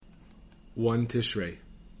1 Tishrei,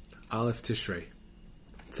 Aleph Tishrei,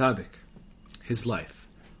 Tzaddik, his life,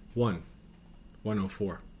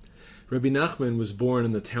 104. Rabbi Nachman was born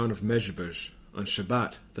in the town of Mezhebej on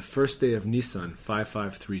Shabbat, the first day of Nisan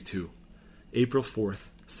 5532, April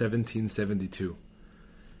 4th, 1772,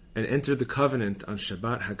 and entered the covenant on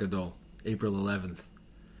Shabbat Hagadol, April 11th.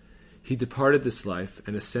 He departed this life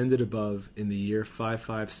and ascended above in the year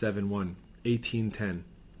 5571, 1810,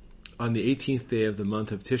 on the 18th day of the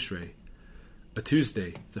month of Tishrei, a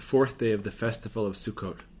Tuesday, the fourth day of the festival of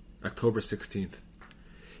Sukkot, October 16th.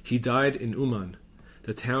 He died in Uman,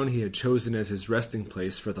 the town he had chosen as his resting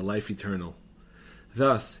place for the life eternal.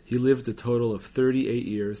 Thus, he lived a total of 38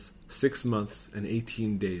 years, 6 months, and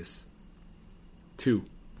 18 days.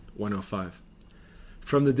 105.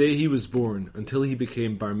 From the day he was born until he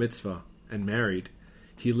became bar mitzvah and married,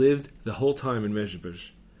 he lived the whole time in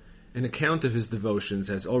Mezhebej. An account of his devotions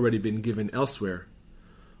has already been given elsewhere,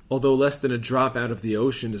 although less than a drop out of the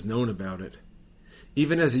ocean is known about it.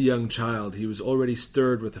 Even as a young child, he was already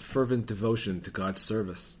stirred with a fervent devotion to God's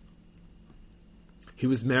service. He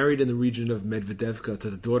was married in the region of Medvedevka to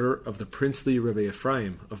the daughter of the princely Rabbi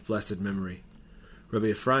Ephraim of blessed memory. Rabbi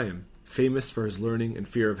Ephraim, famous for his learning and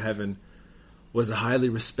fear of heaven, was a highly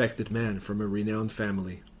respected man from a renowned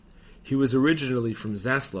family. He was originally from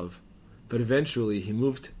Zaslav, but eventually he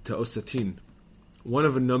moved to Osatin, one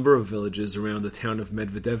of a number of villages around the town of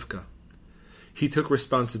Medvedevka. He took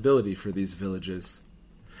responsibility for these villages.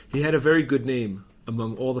 He had a very good name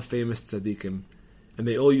among all the famous tzaddikim, and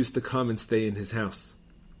they all used to come and stay in his house.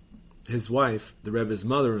 His wife, the Rebbe's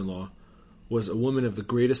mother-in-law, was a woman of the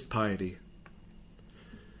greatest piety.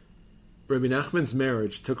 Rabbi Nachman's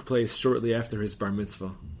marriage took place shortly after his bar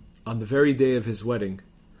mitzvah, on the very day of his wedding.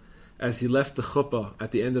 As he left the chuppah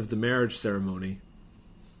at the end of the marriage ceremony,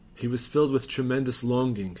 he was filled with tremendous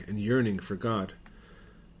longing and yearning for God.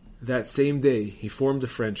 That same day, he formed a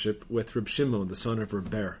friendship with Reb Shimon, the son of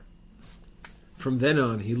Rabbi. From then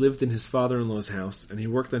on, he lived in his father-in-law's house, and he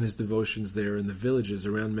worked on his devotions there in the villages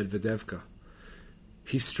around Medvedevka.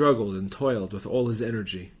 He struggled and toiled with all his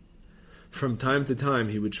energy. From time to time,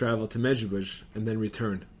 he would travel to Mezhebej and then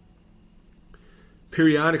return.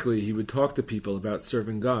 Periodically, he would talk to people about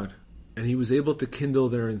serving God, and he was able to kindle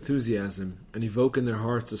their enthusiasm and evoke in their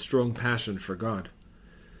hearts a strong passion for God.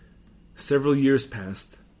 Several years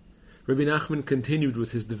passed. Rabbi Nachman continued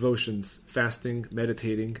with his devotions, fasting,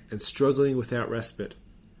 meditating, and struggling without respite.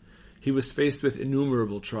 He was faced with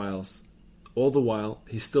innumerable trials. All the while,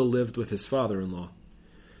 he still lived with his father-in-law.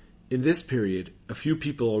 In this period, a few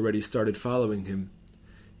people already started following him,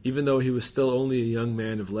 even though he was still only a young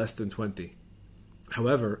man of less than 20.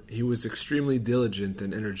 However, he was extremely diligent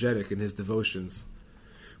and energetic in his devotions,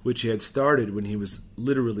 which he had started when he was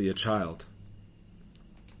literally a child.